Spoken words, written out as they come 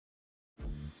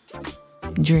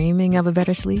Dreaming of a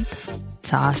better sleep?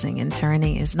 Tossing and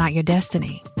turning is not your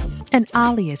destiny. And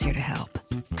Ollie is here to help.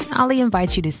 Ollie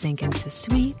invites you to sink into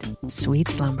sweet, sweet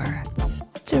slumber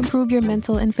to improve your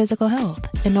mental and physical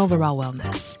health and overall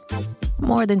wellness.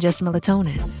 More than just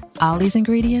melatonin, Ollie's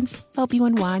ingredients help you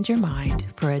unwind your mind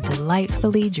for a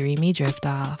delightfully dreamy drift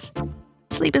off.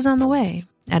 Sleep is on the way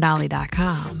at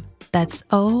Ollie.com. That's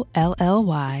OLLY.com.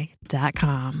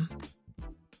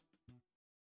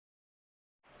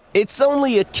 It's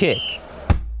only a kick,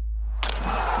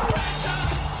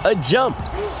 a jump,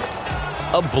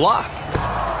 a block.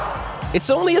 It's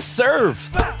only a serve.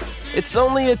 It's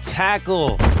only a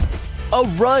tackle, a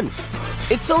run.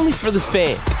 It's only for the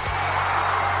fans.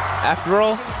 After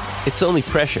all, it's only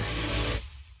pressure.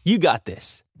 You got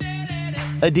this.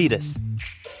 Adidas.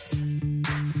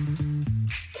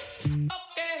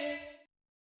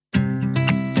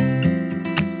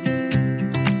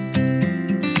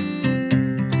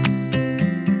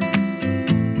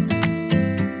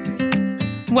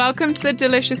 Welcome to the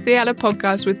Deliciously Ella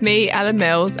podcast with me, Ella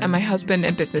Mills, and my husband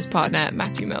and business partner,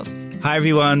 Matthew Mills. Hi,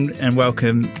 everyone, and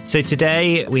welcome. So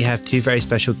today we have two very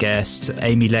special guests,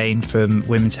 Amy Lane from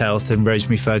Women's Health and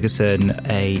Rosemary Ferguson,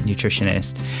 a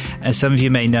nutritionist. As some of you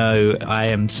may know, I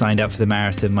am signed up for the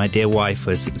marathon. My dear wife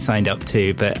was signed up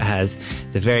too, but has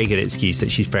the very good excuse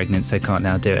that she's pregnant, so can't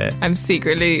now do it. I'm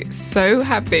secretly so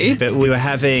happy. But we were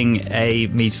having a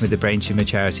meeting with the Brain Tumour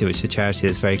Charity, which is a charity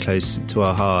that's very close to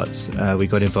our hearts. We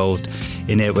got involved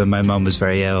in it when my mum was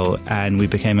very ill, and we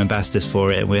became ambassadors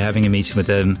for it. And we were having a meeting with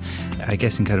them, I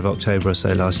guess in kind of October or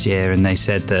so last year, and they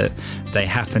said that they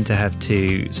happened to have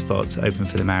 2 spots open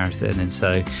for the marathon. And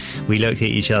so we looked at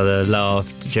each other,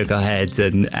 laughed, shook our heads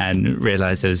and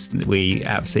realised we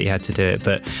absolutely had to do it.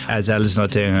 But as Ella's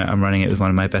not doing it, I'm running it with one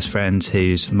of my best friends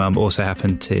whose mum also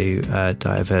happened to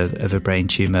die of a brain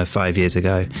tumour 5 years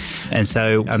ago. And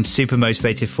so I'm super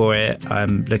motivated for it.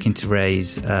 I'm looking to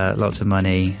raise lots of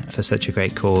money for such a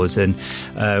great cause. And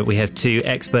we have 2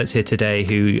 experts here today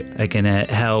who are going to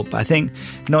help, I think,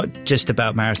 not just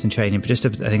about marathon training, but just I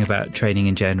think about training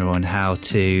in general and how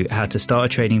to start a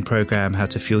training program, how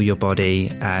to fuel your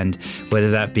body, and whether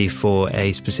that be for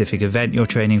a specific event you're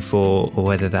training for or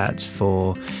whether that's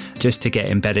for just to get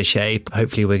in better shape.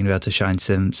 Hopefully we're going to be able to shine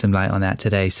some light on that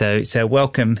today. So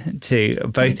welcome to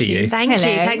both of you. Thank you.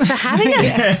 Thanks for having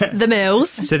us, the Mills.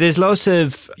 So there's lots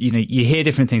of, you hear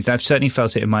different things. I've certainly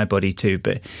felt it in my body too,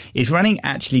 but is running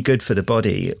actually good for the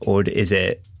body, or is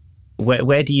it,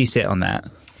 where do you sit on that?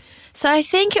 So I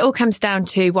think it all comes down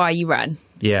to why you run.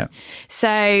 Yeah. So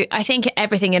I think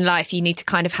everything in life, you need to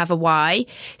kind of have a why.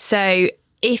 So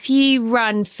if you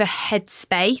run for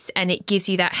headspace and it gives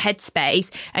you that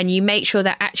headspace and you make sure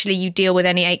that actually you deal with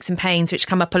any aches and pains which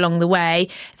come up along the way,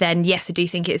 then yes, I do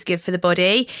think it's good for the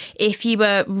body. If you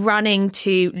were running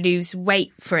to lose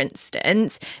weight, for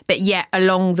instance, but yet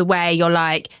along the way you're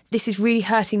like, this is really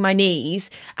hurting my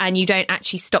knees, and you don't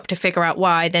actually stop to figure out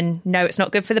why, then no, it's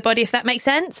not good for the body, if that makes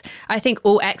sense. I think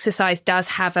all exercise does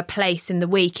have a place in the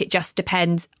week. It just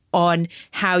depends on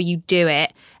how you do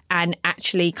it and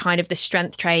actually kind of the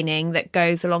strength training that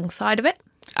goes alongside of it.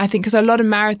 I think because a lot of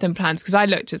marathon plans, because I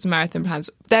looked at some marathon plans,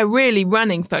 they're really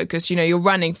running focused. You're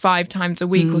running 5 times a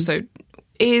week or so.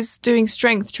 Is doing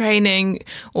strength training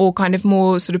or kind of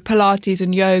more sort of Pilates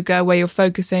and yoga where you're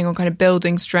focusing on kind of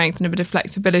building strength and a bit of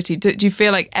flexibility. Do you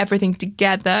feel like everything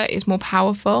together is more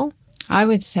powerful? I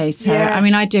would say so. Yeah. I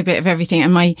mean, I do a bit of everything,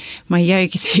 and my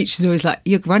yoga teacher's always like,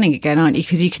 you're running again, aren't you?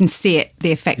 Because you can see it,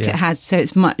 the effect it has. So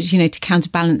it's much, to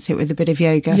counterbalance it with a bit of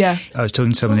yoga. Yeah. I was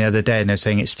talking to someone the other day and they're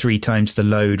saying it's 3 times the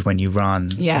load when you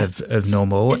run of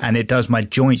normal. And it does my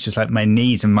joints, just like my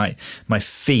knees and my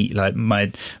feet, like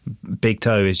my big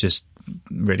toe is just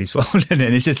really swollen, and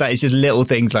it's just little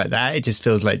things like that. It just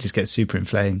feels like it just gets super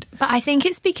inflamed. But I think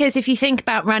it's because if you think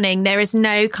about running, there is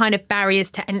no kind of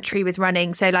barriers to entry with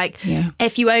running. So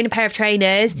if you own a pair of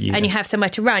trainers and you have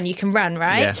somewhere to run, you can run,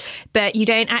 right? Yeah. But you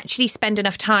don't actually spend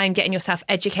enough time getting yourself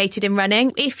educated in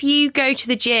running. If you go to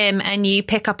the gym and you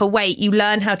pick up a weight, you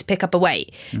learn how to pick up a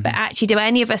weight. Mm-hmm. But actually, do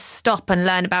any of us stop and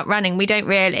learn about running? We don't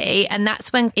really. And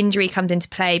that's when injury comes into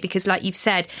play, because like you've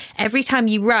said, every time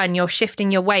you run, you're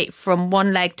shifting your weight from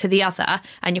one leg to the other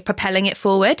and you're propelling it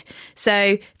forward.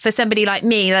 So for somebody like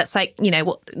me, that's like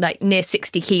near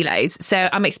 60 kilos. So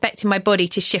I'm expecting my body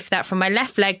to shift that from my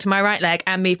left leg to my right leg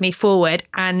and move me forward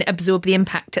and absorb the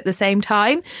impact at the same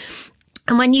time.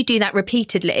 And when you do that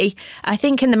repeatedly, I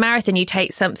think in the marathon you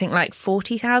take something like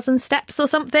 40,000 steps or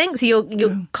something. So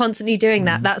you're constantly doing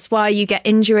that. That's why you get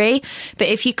injury. But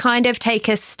if you kind of take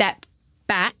a step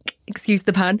back, excuse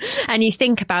the pun, and you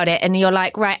think about it and you're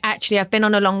like, right, actually, I've been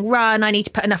on a long run. I need to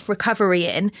put enough recovery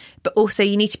in, but also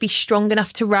you need to be strong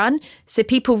enough to run. So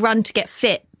people run to get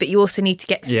fit, but you also need to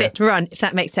get fit to run, if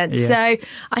that makes sense. Yeah. So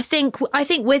I think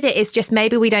with it is just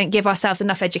maybe we don't give ourselves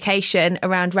enough education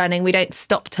around running. We don't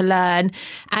stop to learn.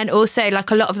 And also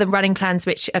like a lot of the running plans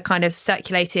which are kind of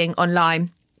circulating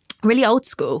online, really old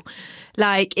school.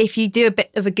 Like if you do a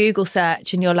bit of a Google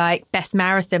search and you're like best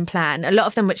marathon plan, a lot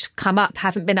of them which come up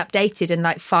haven't been updated in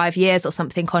like 5 years or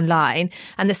something online.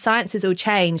 And the science has all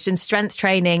changed. And strength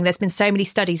training, there's been so many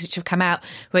studies which have come out,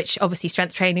 which obviously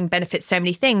strength training benefits so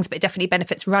many things, but it definitely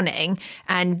benefits running.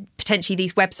 And potentially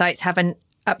these websites haven't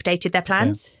updated their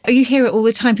plans. Yeah. You hear it all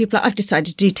the time. People are like, I've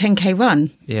decided to do 10k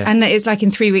run. Yeah. And it's like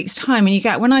in 3 weeks time. And you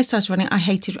go, when I started running, I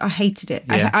hated it.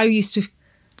 Yeah. I used to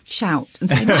shout and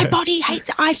say, my body hates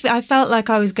it. I felt like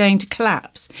I was going to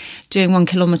collapse doing 1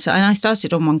 kilometre. And I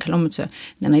started on 1 kilometre.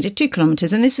 Then I did 2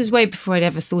 kilometres. And this was way before I'd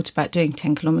ever thought about doing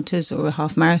 10 kilometres or a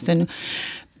half marathon.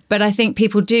 But I think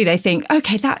people do. They think,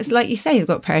 okay, that's like you say, they've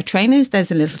got a pair of trainers.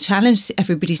 There's a little challenge.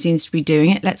 Everybody seems to be doing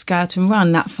it. Let's go out and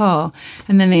run that far.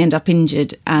 And then they end up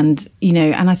injured. And,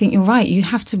 and I think you're right. You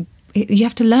have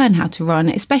to learn how to run,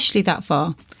 especially that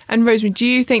far. And Rosemary, do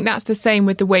you think that's the same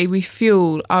with the way we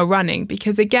fuel our running?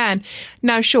 Because again,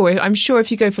 now I'm sure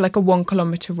if you go for like a 1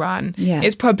 kilometre run,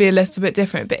 it's probably a little bit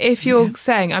different. But if you're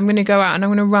saying, I'm going to go out and I'm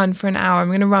going to run for an hour, I'm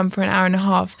going to run for an hour and a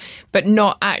half, but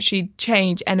not actually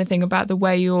change anything about the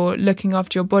way you're looking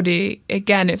after your body,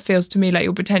 again, it feels to me like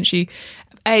you're potentially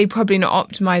A, probably not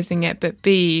optimising it, but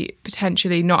B,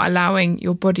 potentially not allowing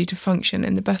your body to function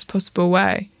in the best possible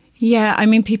way. Yeah, I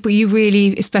mean, people, you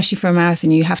really, especially for a marathon,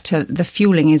 the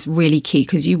fueling is really key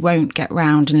because you won't get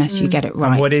round unless you get it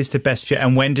right. And what is the best fuel?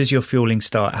 And when does your fueling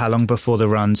start? How long before the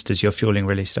runs does your fueling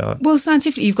really start? Well,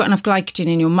 scientifically, you've got enough glycogen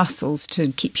in your muscles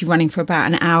to keep you running for about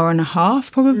an hour and a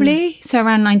half, probably. So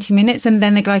around 90 minutes. And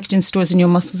then the glycogen stores in your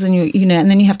muscles and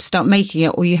and then you have to start making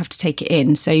it or you have to take it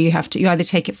in. So you either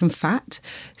take it from fat.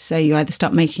 So you either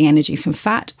start making energy from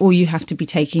fat or you have to be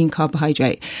taking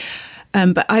carbohydrate.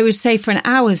 But I would say for an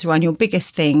hour's run, your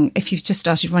biggest thing, if you've just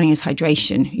started running, is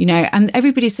hydration, and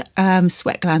everybody's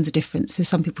sweat glands are different. So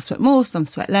some people sweat more, some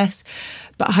sweat less.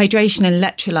 But hydration and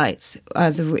electrolytes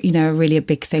are really a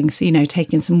big thing. So,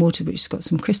 taking some water which has got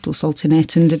some crystal salt in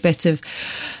it and a bit of,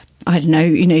 I don't know,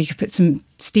 you could put some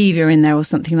stevia in there or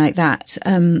something like that.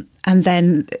 And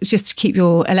then it's just to keep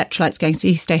your electrolytes going so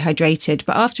you stay hydrated.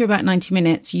 But after about 90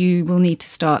 minutes, you will need to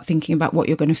start thinking about what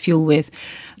you're going to fuel with.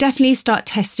 Definitely start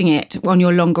testing it on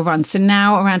your longer runs. So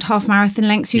now around half marathon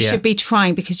lengths, you should be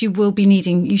trying because you will be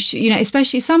needing,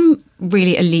 especially some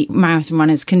really elite marathon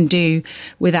runners can do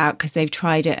without because they've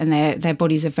tried it and their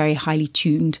bodies are very highly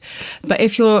tuned. But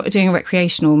if you're doing a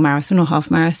recreational marathon or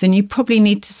half marathon, you probably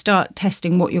need to start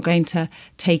testing what you're going to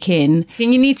take in.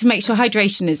 And you need to make sure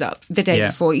hydration is up the day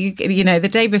before. The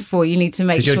day before you need to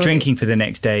make sure... Because you're drinking for the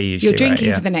next day usually, You're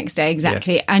drinking for the next day,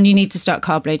 exactly. Yeah. And you need to start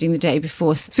carb loading the day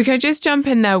before. So can I just jump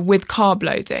in there with carb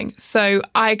loading? So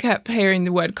I kept hearing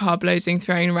the word carb loading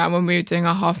thrown around when we were doing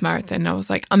our half marathon. And I was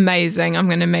like, amazing, I'm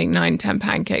going to make 9-10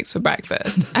 pancakes for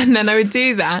breakfast. And then I would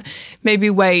do that, maybe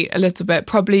wait a little bit,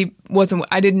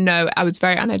 I didn't know, I was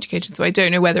very uneducated, so I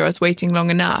don't know whether I was waiting long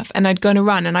enough. And I'd gone a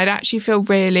run and I'd actually feel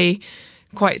really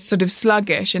quite sort of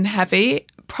sluggish and heavy.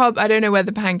 I don't know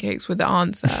whether pancakes were the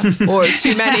answer or it's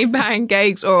too many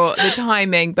pancakes or the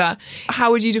timing, but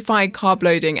how would you define carb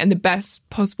loading and the best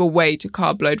possible way to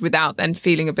carb load without then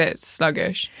feeling a bit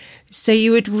sluggish? So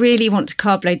you would really want to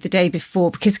carb load the day before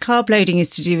because carb loading is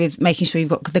to do with making sure you've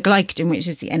got the glycogen, which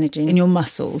is the energy in your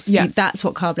muscles. Yeah. That's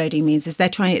what carb loading means, is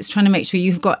it's trying to make sure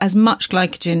you've got as much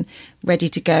glycogen ready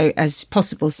to go as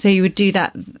possible. So you would do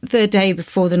that the day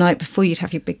before, the night before. You'd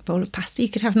have your big bowl of pasta. You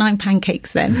could have 9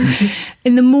 pancakes then.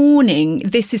 In the morning,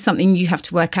 this is something you have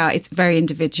to work out. It's very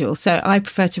individual. So I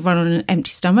prefer to run on an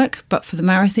empty stomach, but for the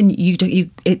marathon,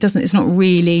 it's not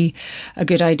really a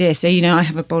good idea. So, I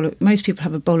have most people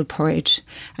have a bowl of porridge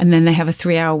and then they have a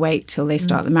 3-hour wait till they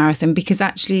start the marathon because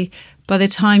actually by the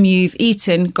time you've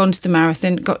eaten, gone to the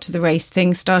marathon, got to the race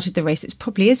thing, started the race, it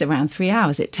probably is around 3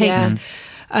 hours. It takes... Yeah.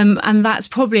 And that's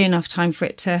probably enough time for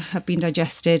it to have been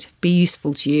digested, be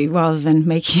useful to you, rather than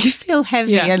making you feel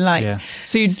heavy and like... Yeah.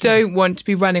 So you don't want to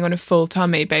be running on a full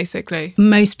tummy, basically?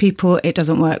 Most people, it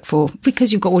doesn't work for,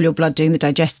 because you've got all your blood doing the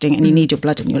digesting and you need your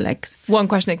blood in your legs. One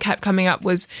question that kept coming up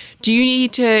was, do you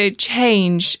need to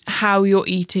change how you're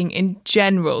eating in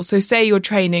general? So say you're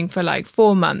training for like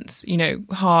 4 months,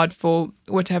 hard for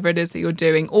whatever it is that you're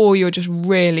doing, or you're just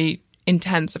really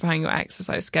intensifying your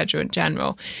exercise schedule in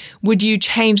general. Would you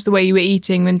change the way you were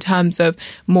eating in terms of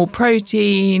more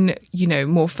protein,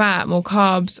 more fat, more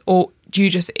carbs, or do you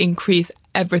just increase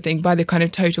everything by the kind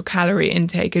of total calorie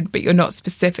intake, but you're not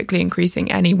specifically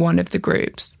increasing any one of the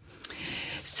groups?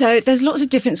 So there's lots of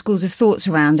different schools of thoughts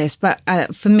around this, but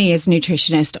for me as a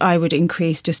nutritionist, I would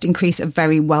increase a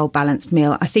very well-balanced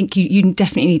meal. I think you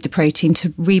definitely need the protein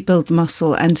to rebuild the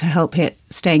muscle and to help it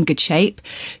stay in good shape.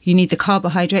 You need the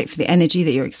carbohydrate for the energy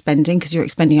that you're expending, because you're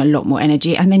expending a lot more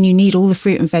energy. And then you need all the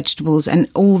fruit and vegetables and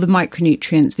all the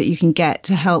micronutrients that you can get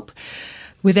to help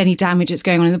with any damage that's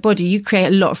going on in the body. You create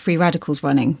a lot of free radicals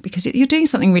running because you're doing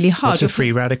something really hard. What's a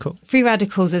free radical? Free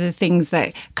radicals are the things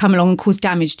that come along and cause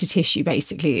damage to tissue,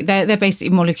 basically. They're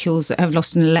basically molecules that have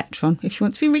lost an electron, if you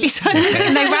want to be really scientific,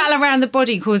 and they rattle around the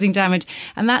body causing damage.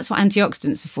 And that's what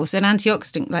antioxidants are for. So an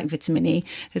antioxidant like vitamin E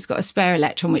has got a spare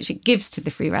electron, which it gives to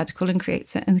the free radical and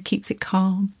creates it and keeps it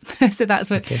calm. So that's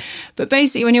what... Okay. But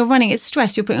basically, when you're running, it's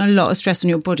stress. You're putting a lot of stress on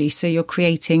your body, so you're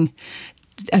creating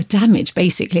damage,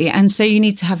 basically. And so you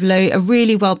need to have a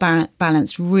really well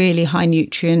balanced, really high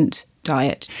nutrient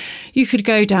diet. You could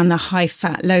go down the high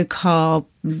fat, low carb,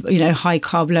 high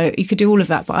carb, low. You could do all of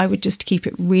that, but I would just keep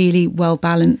it really well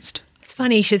balanced. It's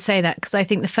funny you should say that, because I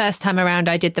think the first time around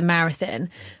I did the marathon,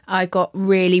 I got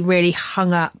really, really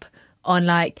hung up on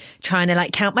trying to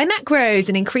count my macros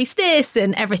and increase this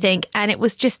and everything. And it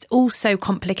was just all so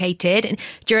complicated. And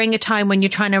during a time when you're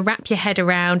trying to wrap your head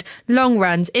around long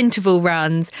runs, interval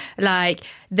runs,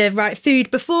 the right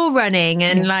food before running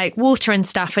and water and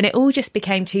stuff. And it all just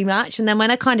became too much. And then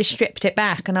when I kind of stripped it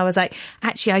back and I was like,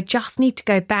 actually, I just need to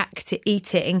go back to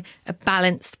eating a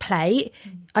balanced plate.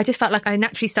 I just felt like I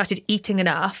naturally started eating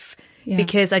enough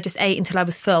because I just ate until I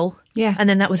was full. Yeah. And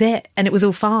then that was it. And it was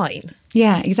all fine.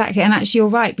 Yeah, exactly. And actually, you're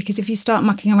right, because if you start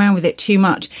mucking around with it too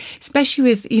much, especially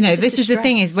with, this is the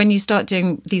thing is when you start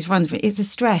doing these runs, it's a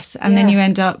stress and then you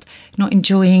end up not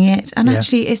enjoying it. And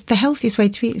actually, it's the healthiest way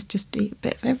to eat is just eat a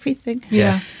bit of everything.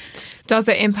 Yeah. Does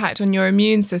it impact on your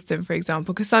immune system, for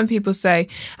example? Because some people say,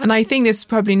 and I think this is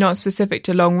probably not specific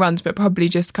to long runs, but probably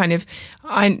just kind of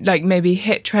maybe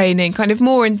HIIT training, kind of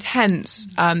more intense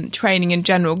training in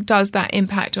general. Does that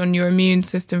impact on your immune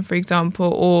system, for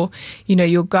example, or,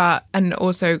 your gut? And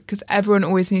also, because everyone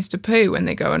always needs to poo when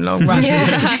they go on long runs.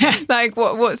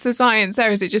 What's the science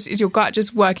there? Is your gut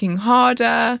just working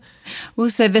harder? Well,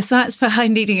 so the science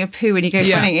behind needing a poo when you go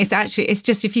running is actually, it's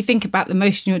just, if you think about the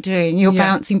motion you're doing, you're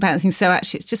bouncing. So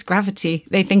actually it's just gravity.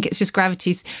 They think it's just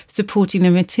gravity supporting the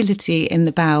motility in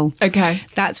the bowel. Okay.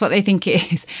 That's what they think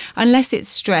it is. Unless it's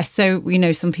stress. So we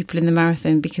know some people in the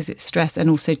marathon, because it's stress and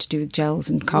also to do with gels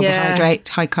and carbohydrate,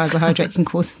 high carbohydrate can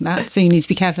cause that. So you need to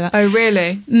be careful of that. Oh,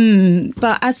 really?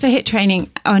 But as for HIIT training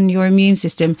on your immune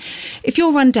system, if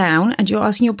you're run down and you're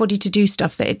asking your body to do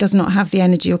stuff that it does not have the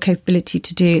energy or capability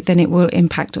to do, then it will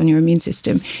impact on your immune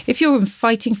system. If you're in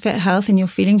fighting fit health and you're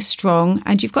feeling strong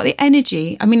and you've got the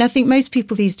energy, I think most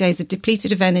people these days are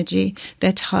depleted of energy,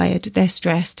 they're tired, they're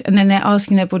stressed, and then they're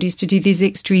asking their bodies to do these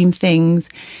extreme things.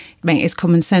 It's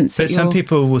common sense. But some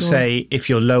people will say if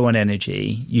you're low on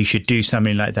energy, you should do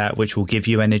something like that, which will give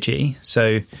you energy.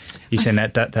 So you're saying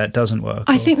that doesn't work?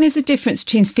 I think there's a difference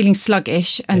between feeling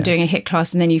sluggish and doing a HIIT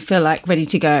class and then you feel ready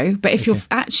to go. But if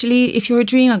if your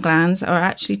adrenal glands are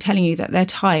actually telling you that they're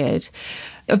tired,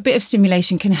 a bit of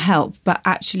stimulation can help, but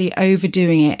actually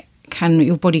overdoing it,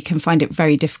 your body can find it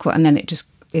very difficult, and then it just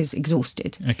is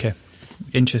exhausted. Okay.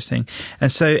 Interesting.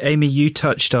 And so, Amy, you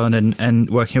touched on and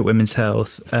working at Women's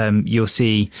Health, you'll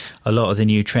see a lot of the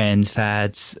new trends,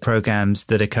 fads, programs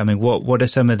that are coming. What are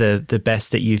some of the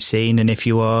best that you've seen? And if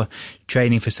you are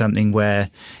training for something where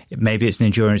maybe it's an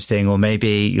endurance thing, or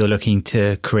maybe you're looking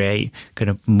to create kind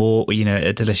of more,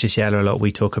 at Delicious Yellow, a lot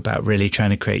we talk about really trying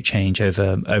to create change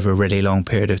over a really long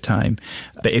period of time.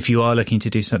 But if you are looking to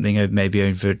do something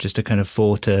over just a kind of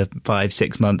 4 to 5,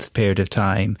 6 month period of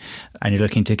time, and you're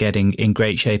looking to get in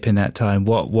great shape in that time,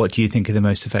 what do you think are the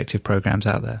most effective programs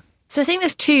out there? So I think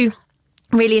there's two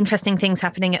really interesting things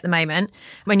happening at the moment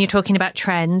when you're talking about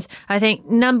trends. I think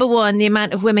number one, the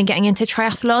amount of women getting into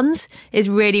triathlons is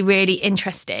really, really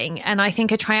interesting. And I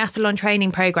think a triathlon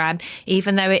training program,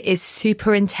 even though it is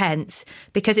super intense,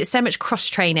 because it's so much cross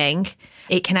training,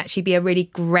 it can actually be a really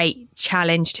great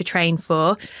challenge to train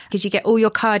for, because you get all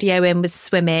your cardio in with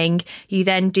swimming. You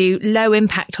then do low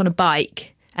impact on a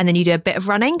bike, and then you do a bit of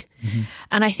running. Mm-hmm.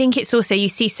 And I think it's also, you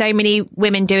see so many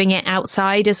women doing it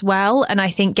outside as well. And I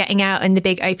think getting out in the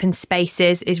big open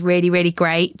spaces is really, really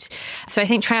great. So I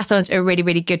think triathlons are a really,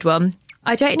 really good one.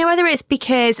 I don't know whether it's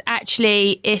because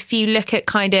actually, if you look at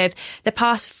kind of the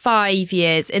past 5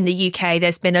 years in the UK,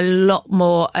 there's been a lot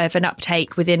more of an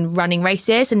uptake within running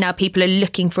races. And now people are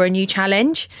looking for a new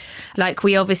challenge.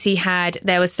 We obviously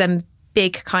there was some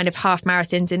big kind of half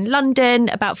marathons in London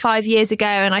about 5 years ago.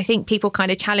 And I think people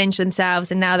kind of challenge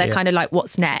themselves and now they're kind of like,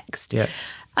 what's next? Yeah.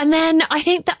 And then I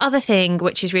think the other thing,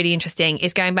 which is really interesting,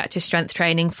 is going back to strength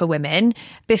training for women.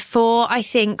 Before, I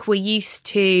think we're used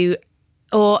to,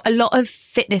 or a lot of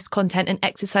fitness content and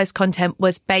exercise content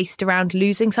was based around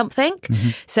losing something.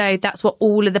 So that's what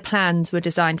all of the plans were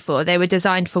designed for. They were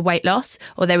designed for weight loss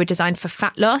or they were designed for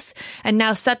fat loss. And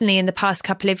now suddenly in the past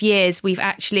couple of years, we've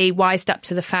actually wised up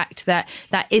to the fact that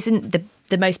that isn't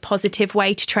the most positive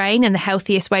way to train and the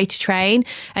healthiest way to train.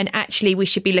 And actually we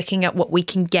should be looking at what we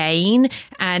can gain,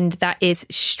 and that is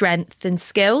strength and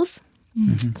skills.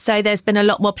 So there's been a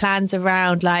lot more plans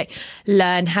around like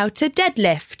learn how to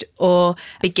deadlift or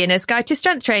beginner's guide to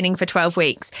strength training for 12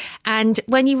 weeks. And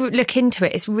when you look into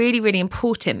it, it's really, really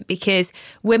important because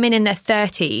women in their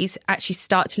 30s actually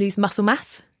start to lose muscle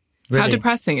mass. How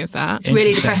depressing is that? It's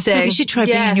really depressing. You should try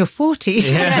being in your 40s.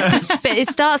 Yeah. But it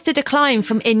starts to decline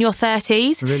from in your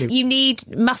 30s. Really? You need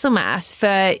muscle mass for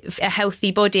a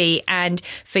healthy body and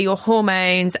for your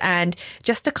hormones and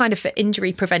just a kind of for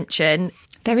injury prevention.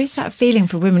 There is that feeling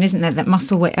for women, isn't there, that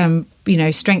muscle,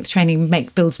 strength training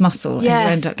builds muscle and you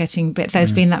end up getting, but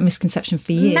there's been that misconception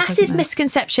for years. Massive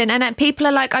misconception. And people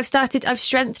are like, I've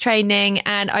strength training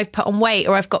and I've put on weight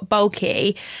or I've got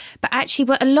bulky. But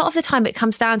actually, a lot of the time it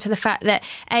comes down to the fact that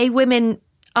women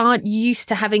aren't used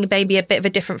to having maybe a bit of a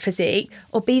different physique,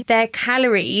 or B, their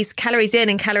calories in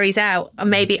and calories out, or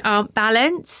maybe aren't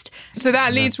balanced. So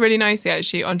that leads really nicely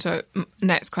actually onto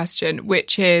next question,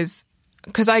 which is,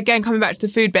 because again, coming back to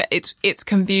the food bit, it's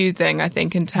confusing, I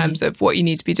think, in terms of what you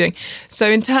need to be doing. So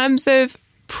in terms of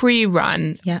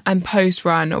pre-run and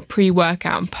post-run, or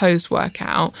pre-workout and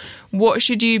post-workout, what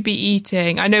should you be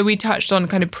eating? I know we touched on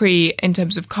kind of pre in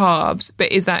terms of carbs,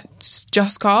 but is that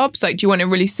just carbs? Like, do you want a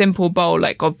really simple bowl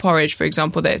like of porridge, for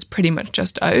example, that is pretty much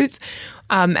just oats?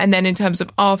 And then in terms of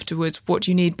afterwards, what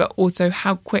do you need? But also,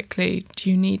 how quickly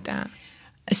do you need that?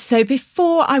 So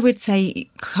before, I would say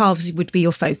carbs would be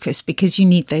your focus because you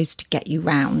need those to get you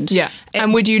round. Yeah.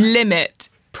 And would you limit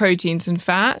proteins and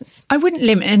fats? I wouldn't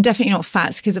limit, and definitely not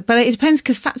fats, but it depends,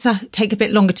 because fats take a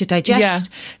bit longer to digest.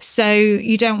 Yeah. So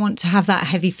you don't want to have that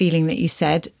heavy feeling that you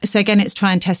said. So again, it's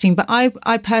try and testing. But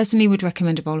I personally would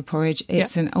recommend a bowl of porridge.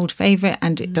 It's an old favourite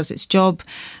and it does its job.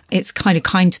 It's kind of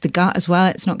kind to the gut as well.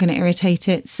 It's not going to irritate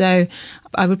it. So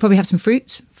I would probably have some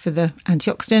fruit for the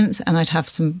antioxidants, and I'd have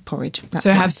some porridge.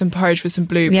 So have some porridge with some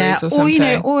blueberries or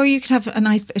something. Or you could have a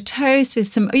nice bit of toast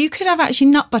with some, or you could have actually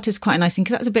nut butter's quite a nice thing,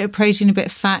 because that's a bit of protein, a bit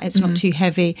of fat. It's not too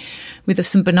heavy, with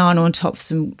some banana on top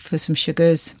for some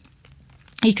sugars.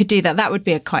 You could do that. That would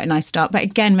be quite a nice start. But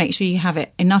again, make sure you have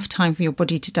it enough time for your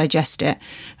body to digest it,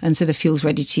 and so the fuel's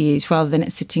ready to use, rather than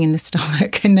it sitting in the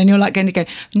stomach. And then you're like going to go,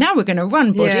 now we're going to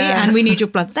run, body, and we need your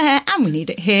blood there, and we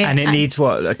need it here. And it needs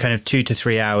a kind of 2 to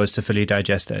 3 hours to fully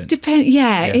digest it?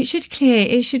 It should clear.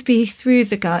 It should be through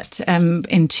the gut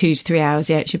in 2 to 3 hours.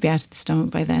 Yeah, it should be out of the stomach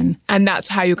by then. And that's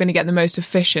how you're going to get the most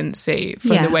efficiency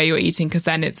from the way you're eating, because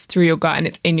then it's through your gut and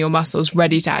it's in your muscles,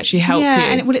 ready to actually help you. Yeah,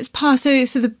 and it's passed.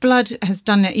 So the blood has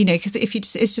done it, because if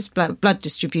it's just blood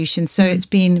distribution, so it's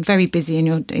been very busy in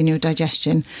your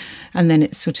digestion, and then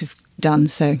it's sort of done.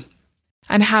 So.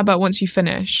 And how about once you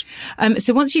finish?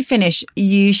 So once you finish,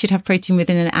 you should have protein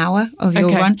within an hour of your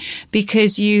run,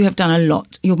 because you have done a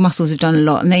lot. Your muscles have done a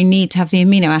lot, and they need to have the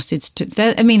amino acids.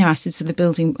 The amino acids are the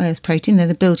building protein. They're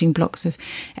the building blocks of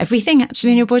everything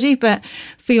actually in your body. But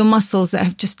for your muscles that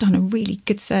have just done a really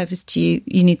good service to you,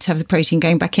 you need to have the protein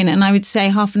going back in. And I would say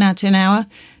half an hour to an hour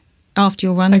after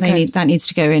your run, that needs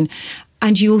to go in.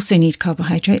 And you also need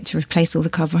carbohydrate to replace all the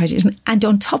carbohydrates. And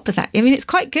on top of that, I mean, it's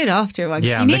quite good after a run.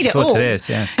 Yeah, you need it all. To this,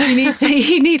 yeah. You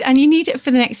need it for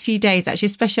the next few days, actually,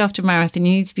 especially after a marathon.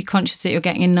 You need to be conscious that you're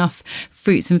getting enough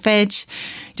fruits and veg,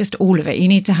 just all of it. You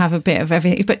need to have a bit of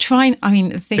everything. But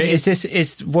the thing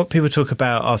is what people talk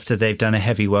about after they've done a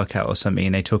heavy workout or something,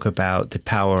 and they talk about the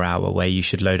power hour where you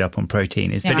should load up on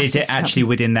protein. But is it actually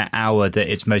within that hour that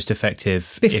it's most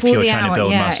effective if you're trying to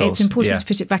build muscles? It's important to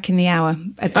put it back in the hour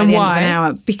at the end of an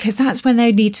hour, because that's when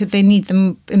they need the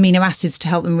amino acids to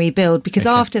help them rebuild. Because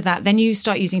after that, then you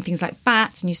start using things like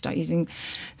fats, and you start using.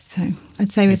 So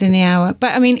I'd say within the hour.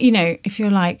 But I mean, if you're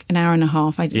like an hour and a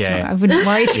half, I wouldn't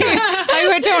worry too.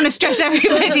 I don't want to stress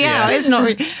everybody out. It's not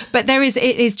really. But it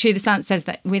is true. The science says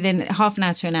that within half an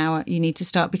hour to an hour, you need to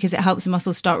start, because it helps the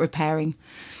muscles start repairing.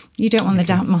 You don't want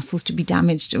the muscles to be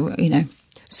damaged, or.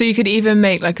 So you could even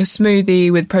make like a smoothie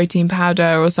with protein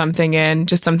powder or something in,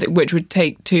 just something which would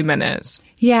take 2 minutes.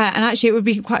 Yeah, and actually it would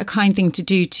be quite a kind thing to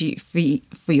do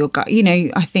for your gut.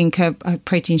 I think a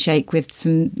protein shake with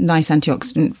some nice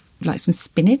antioxidant, like some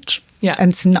spinach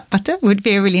and some nut butter, would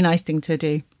be a really nice thing to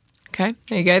do. Okay,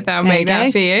 there you go. That'll make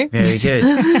that for you. Very good.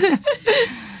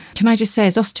 Can I just say,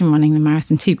 is Austin running the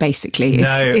marathon too, basically?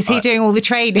 Is he doing all the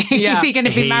training? Yeah. Is he going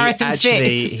to be marathon fit?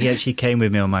 He actually came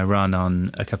with me on my run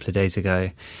on a couple of days ago,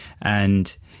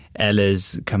 and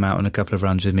Ella's come out on a couple of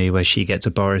runs with me where she gets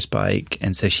a Boris bike,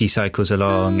 and so she cycles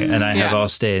along and I have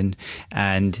Austin,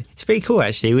 and it's pretty cool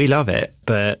actually. We love it.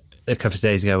 But a couple of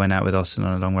days ago I went out with Austin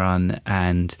on a long run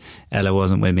and Ella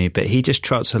wasn't with me, but he just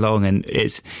trots along, and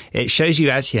it shows you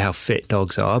actually how fit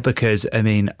dogs are, because I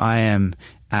mean I am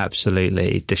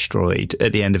absolutely destroyed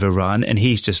at the end of a run, and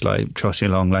he's just like trotting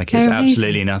along like it's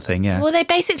absolutely nothing. Yeah. Well, they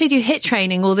basically do HIIT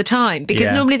training all the time,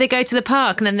 because normally they go to the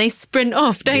park and then they sprint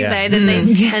off, don't they? And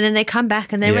then they come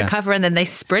back and they recover and then they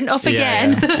sprint off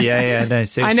again. Yeah. No,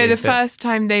 seriously. I know the first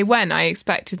time they went, I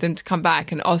expected them to come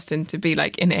back and Austin to be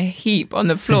like in a heap on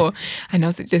the floor, and I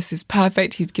was like, "This is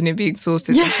perfect. He's going to be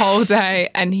exhausted the whole day,"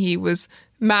 and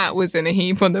Matt was in a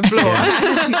heap on the floor,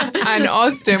 and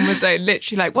Austin was like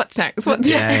literally like, "What's next? What's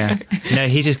next?" No,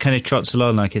 he just kind of trots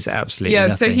along like it's absolutely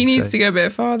nothing. So he needs to go a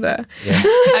bit farther. Yeah.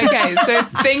 Okay, so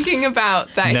thinking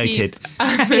about that Noted.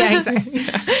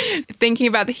 Thinking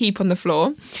about the heap on the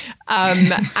floor,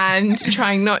 and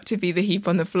trying not to be the heap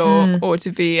on the floor or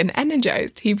to be an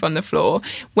energized heap on the floor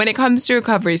when it comes to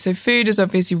recovery. So food is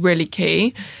obviously really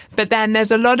key, but then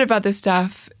there's a lot of other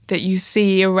stuff that you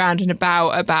see around and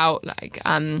about like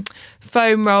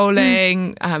foam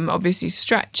rolling, obviously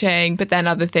stretching, but then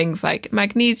other things like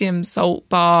magnesium salt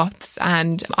baths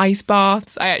and ice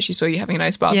baths. I actually saw you having an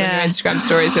ice bath on your Instagram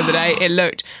stories the other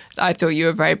day. I thought you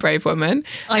were a very brave woman.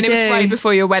 And it was right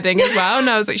before your wedding as well. And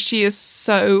I was like, she is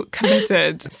so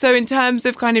committed. So in terms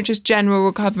of kind of just general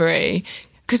recovery,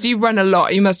 because you run a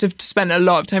lot, you must have spent a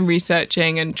lot of time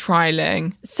researching and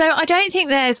trialing. So I don't think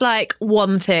there's like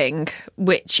one thing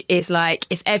which is like,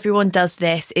 if everyone does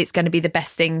this, it's going to be the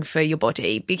best thing for your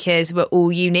body, because we're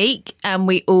all unique and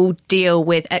we all deal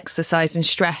with exercise and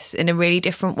stress in a really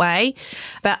different way.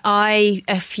 But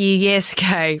a few years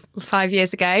ago, 5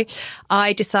 years ago,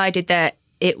 I decided that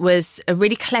it was a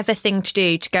really clever thing to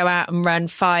do to go out and run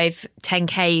 5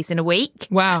 10Ks in a week.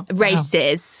 Wow.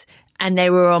 Races. Wow. And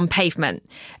they were on pavement.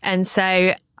 And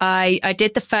so I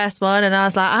did the first one and I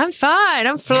was like, I'm fine,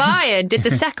 I'm flying. Did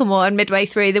the second one midway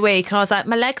through the week and I was like,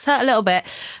 my legs hurt a little bit.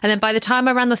 And then by the time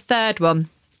I ran the third one,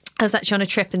 I was actually on a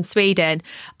trip in Sweden.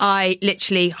 I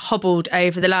literally hobbled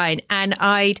over the line and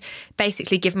I'd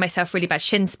basically given myself really bad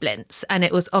shin splints. And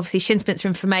it was obviously shin splints from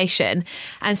inflammation.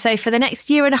 And so for the next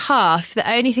year and a half,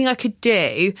 the only thing I could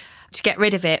do to get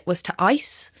rid of it was to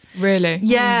ice. Really?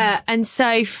 Yeah. And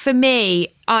so for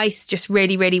me, ice just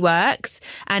really, really works.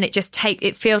 And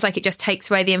it feels like it just takes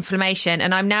away the inflammation.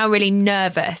 And I'm now really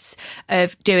nervous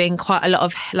of doing quite a lot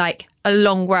of like a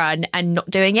long run and not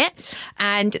doing it.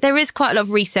 And there is quite a lot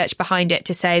of research behind it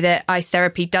to say that ice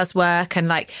therapy does work, and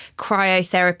like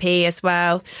cryotherapy as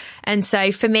well. And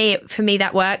so for me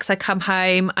that works. I come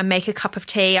home, I make a cup of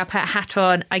tea, I put a hat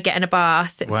on, I get in a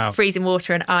bath, freezing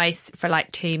water and ice for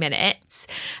like 2 minutes.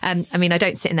 I mean, I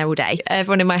don't sit in there all day.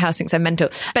 Everyone in my house thinks I'm mental.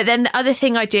 But then the other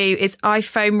thing I do is I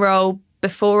foam roll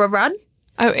before a run.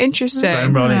 Oh, interesting.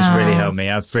 Foam rolling's really helped me.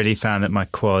 I've really found that my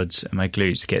quads and my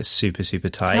glutes get super, super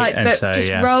tight. And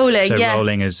so,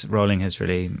 rolling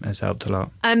has helped a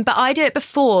lot. But I do it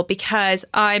before because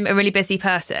I'm a really busy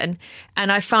person.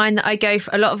 And I find that I go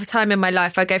for a lot of the time in my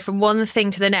life, I go from one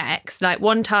thing to the next, like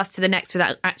one task to the next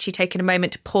without actually taking a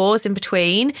moment to pause in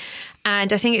between.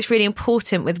 And I think it's really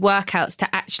important with workouts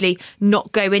to actually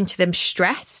not go into them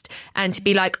stressed and to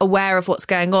be like aware of what's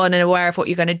going on and aware of what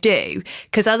you're going to do.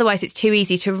 Because otherwise it's too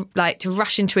easy to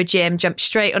rush into a gym, jump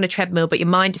straight on a treadmill, but your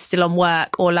mind is still on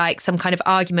work or like some kind of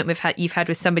argument you've had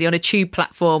with somebody on a tube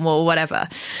platform or whatever.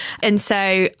 And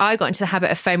so I got into the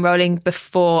habit of foam rolling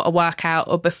before a workout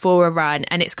or before a run.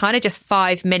 And it's kind of just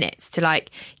 5 minutes to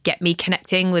like get me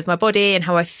connecting with my body and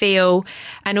how I feel.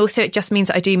 And also it just means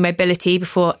that I do mobility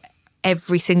before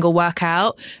every single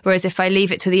workout. Whereas if I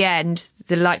leave it to the end,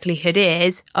 the likelihood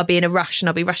is I'll be in a rush and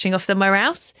I'll be rushing off somewhere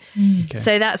else. Okay.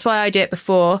 So that's why I do it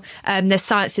before. There's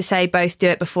science to say both do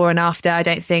it before and after. I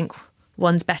don't think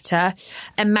one's better.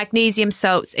 And magnesium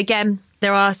salts, again,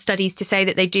 there are studies to say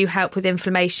that they do help with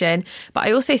inflammation, but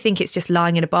I also think it's just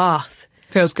lying in a bath.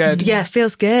 Feels good. Yeah,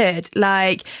 feels good.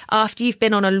 Like after you've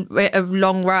been on a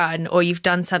long run or you've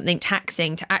done something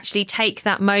taxing, to actually take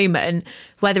that moment,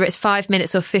 whether it's 5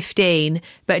 minutes or 15,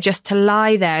 but just to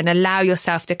lie there and allow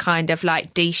yourself to kind of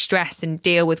like de-stress and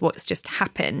deal with what's just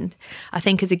happened, I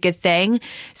think is a good thing.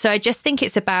 So I just think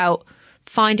it's about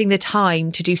finding the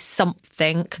time to do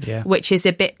something Yeah. which is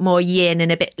a bit more yin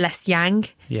and a bit less yang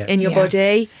Yeah. in your Yeah.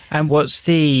 body. And what's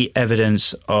the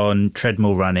evidence on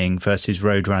treadmill running versus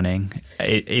road running?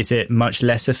 Is it much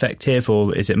less effective,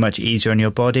 or is it much easier on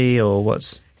your body, or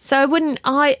what's... So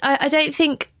I don't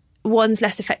think one's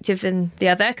less effective than the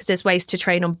other, because there's ways to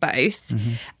train on both.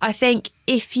 Mm-hmm. I think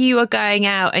if you are going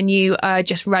out and you are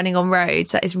just running on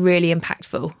roads, that is really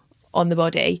impactful on the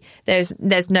body. There's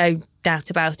no doubt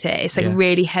about it. It's like Yeah. a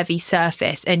really heavy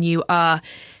surface, and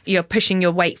you're pushing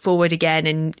your weight forward again,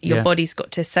 and your Yeah. body's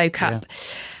got to soak up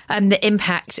the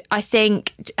impact, I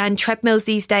think. And treadmills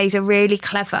these days are really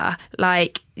clever.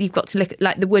 Like, you've got to look at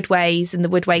like the Woodways and the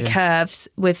Woodway curves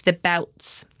with the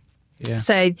belts. Yeah.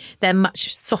 So they're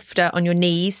much softer on your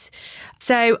knees.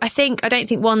 So I don't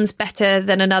think one's better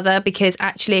than another, because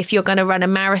actually if you're going to run a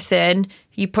marathon,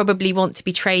 you probably want to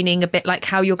be training a bit like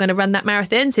how you're going to run that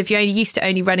marathon. So if you're only used to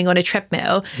only running on a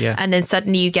treadmill and then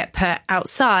suddenly you get put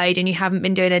outside and you haven't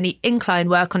been doing any incline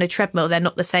work on a treadmill, they're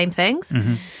not the same things.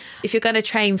 Mm-hmm. If you're going to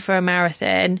train for a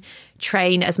marathon,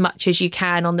 train as much as you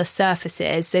can on the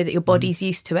surfaces so that your body's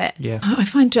used to it. Yeah. I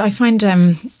find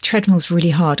treadmills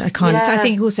really hard. I can't. Yeah. So I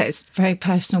think also it's very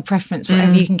personal preference.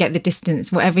 Whatever you can get the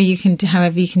distance, whatever you can do,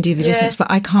 however you can do the distance.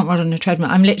 But I can't run on a treadmill.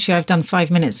 I've done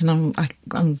 5 minutes and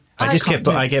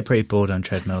I get pretty bored on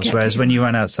treadmills. Whereas when you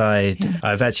run outside,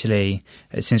 I've actually,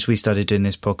 since we started doing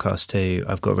this podcast too,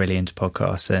 I've got really into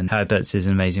podcasts, and Herbert's is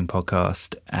an amazing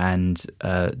podcast, and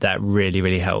that really,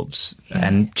 really helps. Yeah.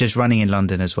 And just running in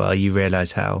London as well, you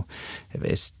realise how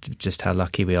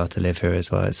lucky we are to live here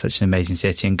as well. It's such an amazing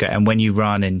city, and when you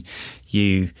run and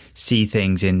you see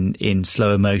things in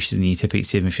slower motion than you typically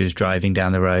see them if you're just driving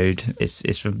down the road, it's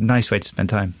a nice way to spend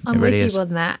time. I'm it really with is. you on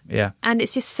that. Yeah. And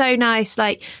it's just so nice,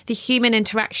 like the human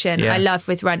interaction I love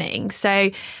with running. So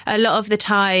a lot of the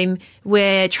time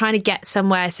we're trying to get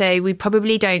somewhere, so we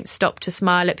probably don't stop to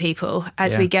smile at people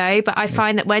as we go. But I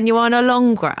find that when you're on a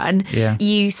long run,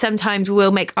 you sometimes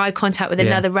will make eye contact with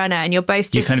another runner, and you're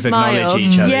both just kind of smile. acknowledge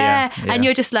each other. Yeah. Yeah. And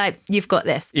you're just like, you've got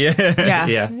this.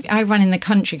 Yeah. I run in the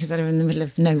country because I live in the middle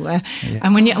of nowhere. Yeah.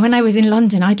 And when I was in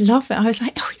London, I'd love it. I was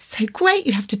like, oh, it's so great.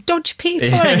 You have to dodge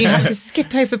people and you have to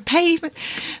skip over pavement.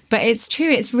 But it's true.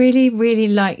 It's really, really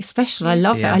like special. I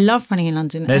love it. I love running in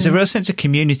London. There's a real sense of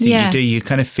community. You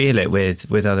kind of feel it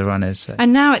with other runners. So.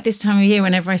 And now at this time of year,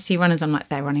 whenever I see runners, I'm like,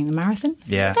 they're running the marathon.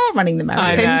 Yeah. They're running the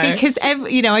marathon. Because,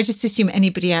 I just assume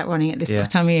anybody out running at this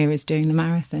time of year is doing the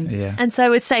marathon. Yeah. And so I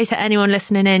would say to anyone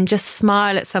listening in, just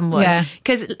smile at someone. Yeah.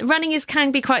 Because running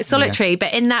can be quite solitary,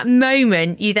 but in that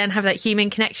moment, you then have that human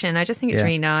connection. I just think it's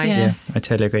really nice. Yeah, I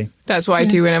totally agree. That's what I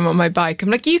do when I'm on my bike. I'm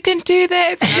like, you can do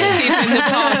this. I'm in the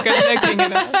park and looking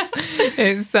at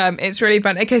it. It's really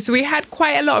fun. Okay, so we had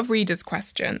quite a lot of readers'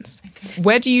 questions. Okay.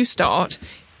 Where do you start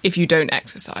if you don't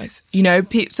exercise?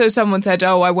 So someone said,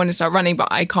 oh, I want to start running, but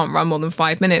I can't run more than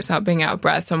 5 minutes without being out of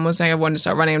breath. Someone was saying, I want to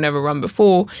start running, I've never run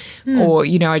before. Or,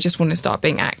 I just want to start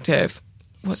being active.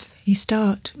 You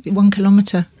start 1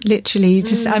 kilometre, literally.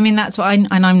 That's what and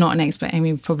I'm not an expert.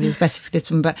 Amy probably is better for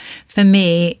this one, but for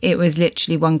me, it was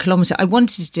literally 1 kilometre. I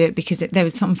wanted to do it because there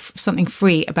was something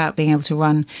free about being able to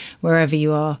run wherever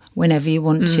you are, whenever you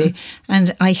want to.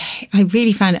 And I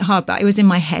really found it hard, but it was in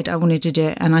my head. I wanted to do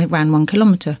it, and I ran 1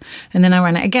 kilometre, and then I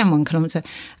ran it again 1 kilometre.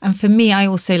 And for me, I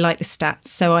also like the stats,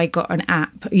 so I got an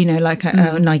app, like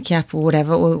a Nike app or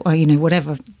whatever, or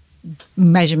whatever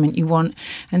measurement you want,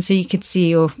 and so you could see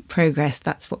your progress.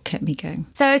 That's what kept me going.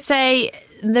 So I'd say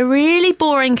the really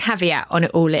boring caveat on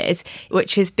it all is,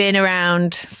 which has been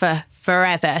around for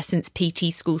forever since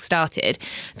PT school started,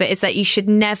 but it's that you should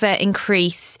never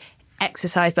increase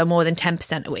exercise by more than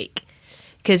 10% a week,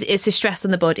 because it's a stress on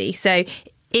the body. So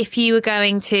if you were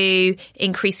going to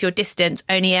increase your distance,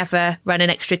 only ever run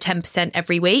an extra 10%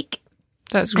 every week.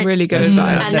 That's really good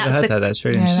advice. I've never heard that. That's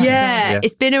really interesting. Yeah,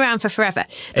 it's been around for forever.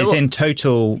 It's in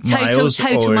total miles?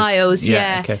 Total miles,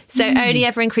 yeah. Okay. So only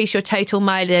ever increase your total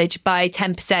mileage by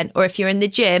 10%. Or if you're in the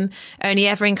gym, only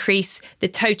ever increase the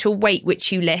total weight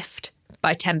which you lift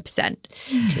by 10%.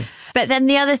 Okay. But then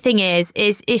the other thing is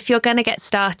if you're going to get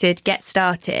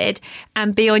started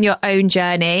and be on your own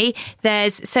journey.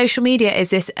 There's social media is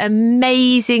this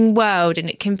amazing world, and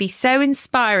it can be so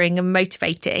inspiring and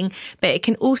motivating, but it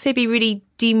can also be really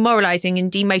demoralizing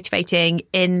and demotivating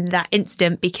in that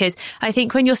instant, because I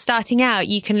think when you're starting out,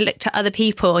 you can look to other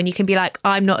people and you can be like,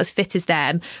 I'm not as fit as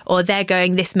them, or they're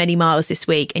going this many miles this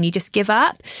week, and you just give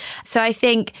up. So I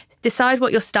think decide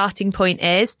what your starting point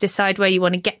is, decide where you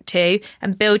want to get to,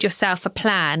 and build yourself a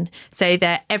plan so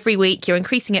that every week you're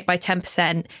increasing it by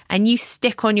 10% and you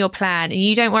stick on your plan and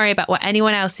you don't worry about what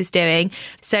anyone else is doing.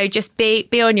 So just be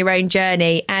on your own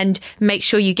journey and make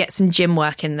sure you get some gym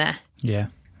work in there. Yeah.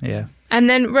 And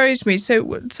then Rosemary,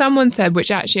 so someone said,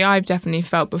 which actually I've definitely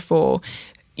felt before,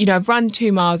 you know, I've run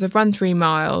 2 miles, I've run 3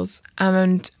 miles,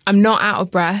 and I'm not out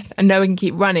of breath and no one can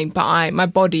keep running, but my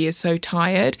body is so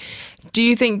tired. Do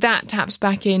you think that taps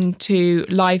back into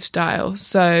lifestyle?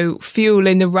 So fuel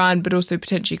in the run, but also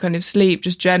potentially kind of sleep,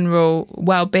 just general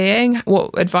well-being.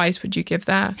 What advice would you give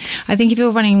there? I think if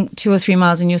you're running 2 or 3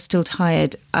 miles and you're still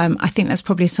tired, I think that's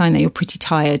probably a sign that you're pretty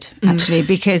tired, actually,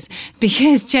 because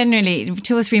generally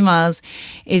 2 or 3 miles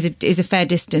is a fair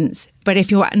distance. But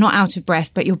if you're not out of breath,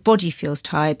 but your body feels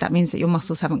tired, that means that your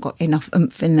muscles haven't got enough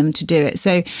oomph in them to do it.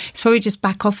 So it's probably just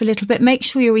back off a little bit. Make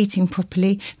sure you're eating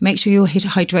properly. Make sure you're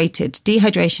hydrated.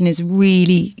 Dehydration is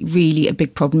really, really a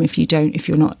big problem if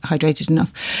you're not hydrated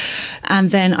enough. And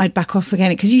then I'd back off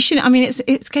again because you shouldn't. I mean,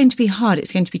 it's going to be hard.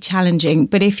 It's going to be challenging.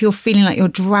 But if you're feeling like you're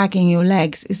dragging your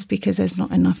legs, it's because there's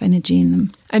not enough energy in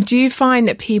them. And do you find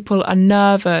that people are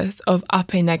nervous of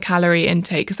upping their calorie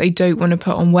intake because they don't want to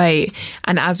put on weight,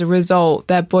 and as a result,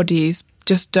 their bodies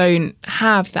just don't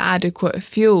have the adequate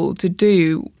fuel to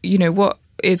do, you know, what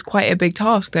is quite a big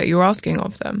task that you're asking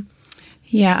of them?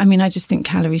 Yeah, I mean, I just think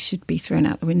calories should be thrown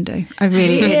out the window. I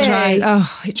really,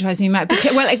 it drives me mad.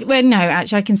 Because, well, no,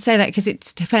 actually, I can say that because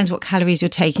it depends what calories you're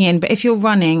taking in. But if you're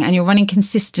running and you're running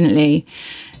consistently,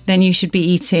 then you should be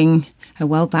eating a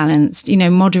well-balanced, you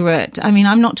know, moderate. I mean,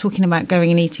 I'm not talking about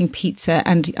going and eating pizza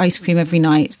and ice cream every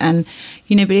night. And,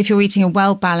 you know, but if you're eating a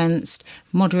well-balanced,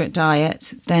 moderate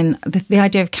diet, then the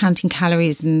idea of counting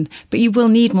calories, but you will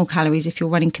need more calories if you're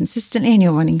running consistently and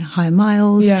you're running higher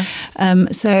miles. Yeah.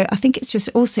 So I think it's just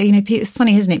also, you know, it's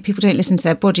funny, isn't it? People don't listen to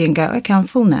their body and go, okay, I'm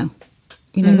full now.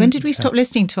 You know, when did we stop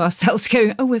listening to ourselves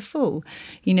going, oh, we're full?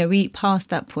 You know, we eat past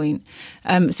that point.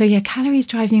 So, yeah, calories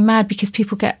drive me mad because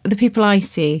the people I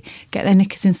see get their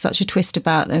knickers in such a twist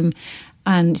about them.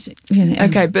 And, you know,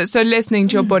 okay, but so listening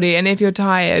to your body, and if you're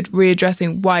tired,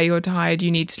 readdressing why you're tired.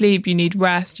 You need sleep, you need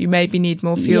rest, you maybe need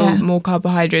more fuel, more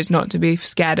carbohydrates, not to be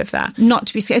scared of that. Not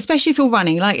to be scared, especially if you're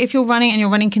running. Like if you're running and you're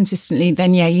running consistently,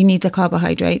 then yeah, you need the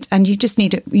carbohydrate, and you just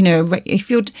need, you know, if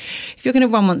you're going to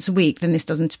run once a week, then this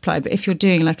doesn't apply. But if you're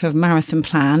doing like a marathon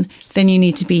plan, then you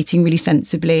need to be eating really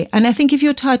sensibly. And I think if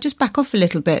you're tired, just back off a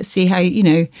little bit, see how, you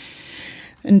know,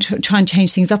 and try and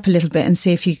change things up a little bit and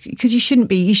see if because you shouldn't,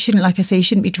 like I say, you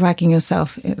shouldn't be dragging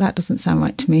yourself. That doesn't sound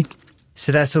right to me.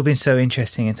 So that's all been so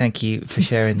interesting, and thank you for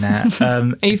sharing that.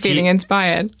 Are you feeling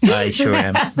inspired? I sure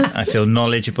am. I feel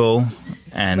knowledgeable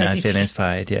and I feel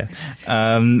inspired, yeah.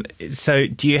 So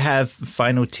do you have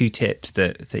final 2 tips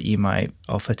that you might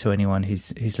offer to anyone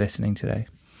who's listening today?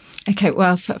 Okay,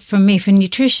 well, for me, for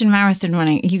nutrition, marathon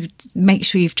running, you make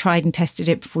sure you've tried and tested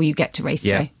it before you get to race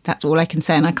day. That's all I can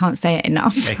say, and I can't say it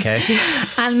enough. Okay.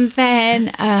 And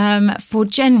then for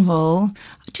general,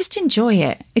 just enjoy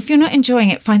it. If you're not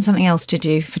enjoying it, find something else to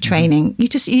do for training.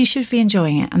 You should be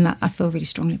enjoying it, and I feel really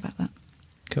strongly about that.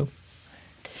 Cool.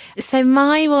 So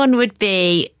my one would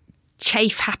be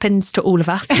chafe happens to all of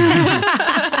us.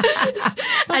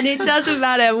 And it doesn't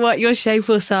matter what your shape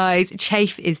or size,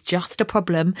 chafe is just a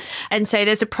problem. And so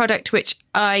there's a product which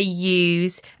I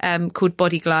use called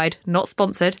Body Glide, not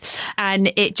sponsored,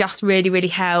 and it just really, really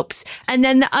helps. And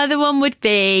then the other one would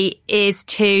be it's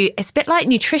a bit like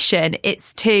nutrition,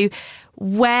 it's to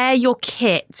wear your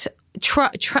kit,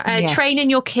 train in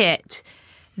your kit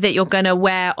that you're going to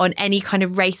wear on any kind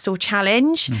of race or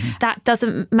challenge. That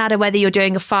doesn't matter whether you're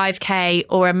doing a 5K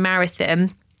or a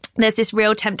marathon. There's this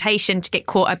real temptation to get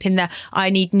caught up in I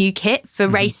need new kit for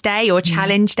race day or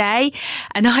challenge day.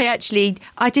 And I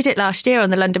did it last year on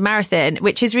the London Marathon,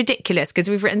 which is ridiculous because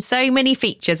we've written so many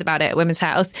features about it at Women's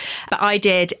Health. But I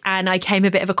did, and I came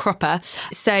a bit of a cropper.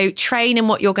 So train in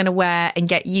what you're going to wear and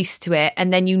get used to it.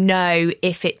 And then you know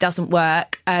if it doesn't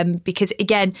work. Because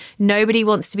again, nobody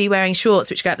wants to be wearing shorts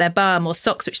which go up their bum or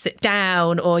socks which sit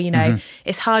down, or, you know,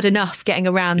 it's hard enough getting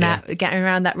around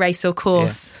that race or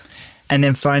course. Yeah. And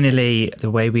then finally,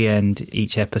 the way we end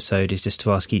each episode is just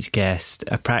to ask each guest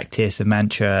a practice, a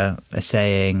mantra, a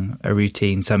saying, a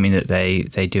routine, something that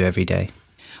they do every day.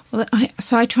 Well,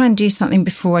 I try and do something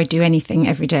before I do anything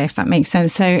every day, if that makes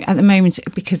sense. So at the moment,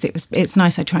 because it's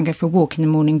nice, I try and go for a walk in the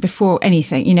morning before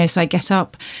anything, you know, so I get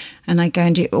up and I go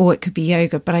and do, or it could be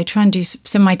yoga, but I try and do,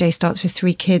 so my day starts with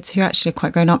 3 kids who actually are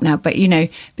quite grown up now, but, you know,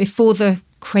 before the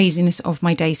craziness of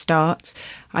my day starts,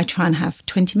 I try and have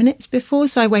 20 minutes before,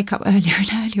 so I wake up earlier and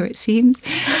earlier, it seems.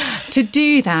 to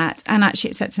do that, and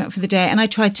actually it sets me up for the day. And I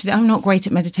try to, I'm not great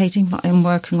at meditating, but I'm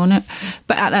working on it.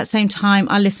 But at that same time,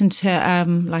 I listen to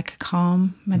like a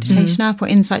calm meditation app or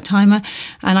Insight Timer,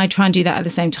 and I try and do that at the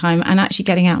same time. And actually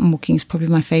getting out and walking is probably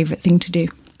my favourite thing to do.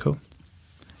 Cool.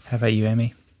 How about you,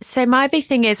 Amy? So my big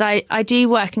thing is I do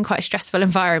work in quite a stressful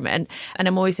environment, and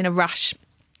I'm always in a rush.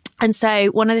 And so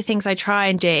one of the things I try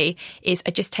and do is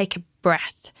I just take a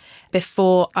breath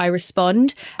before I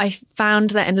respond. I found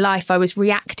that in life I was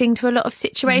reacting to a lot of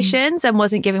situations and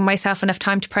wasn't giving myself enough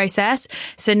time to process.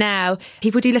 So now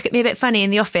people do look at me a bit funny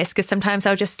in the office, because sometimes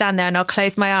I'll just stand there and I'll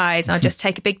close my eyes and I'll just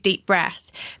take a big deep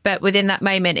breath. But within that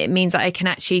moment, it means that I can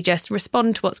actually just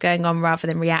respond to what's going on rather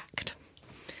than react.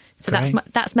 So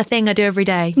that's my thing I do every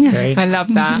day. Great. I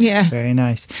love that. Yeah. Very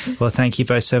nice. Well, thank you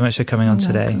both so much for coming on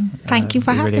today. Thank you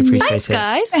for having really me. appreciate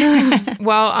Thanks, it. guys.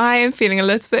 Well, I am feeling a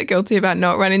little bit guilty about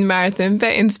not running the marathon,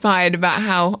 but inspired about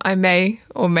how I may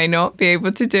or may not be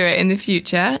able to do it in the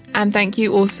future. And thank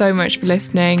you all so much for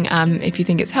listening. If you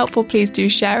think it's helpful, please do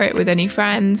share it with any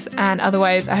friends. And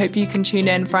otherwise, I hope you can tune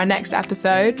in for our next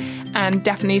episode, and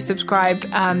definitely subscribe.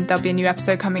 There'll be a new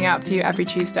episode coming out for you every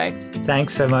Tuesday.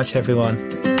 Thanks so much, everyone.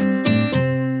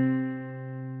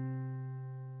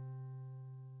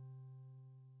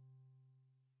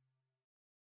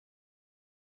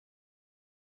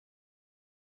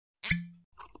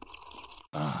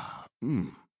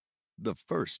 The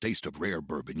first taste of rare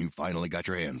bourbon you finally got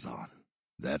your hands on.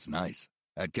 That's nice.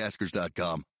 At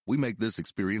Caskers.com, we make this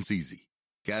experience easy.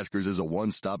 Caskers is a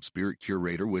one-stop spirit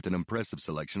curator with an impressive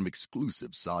selection of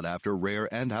exclusive, sought-after, rare,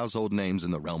 and household names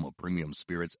in the realm of premium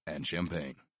spirits and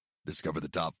champagne. Discover the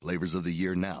top flavors of the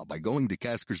year now by going to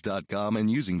Caskers.com and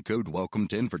using code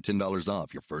WELCOME10 for $10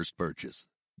 off your first purchase.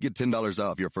 Get $10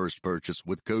 off your first purchase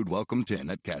with code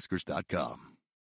WELCOME10 at Caskers.com.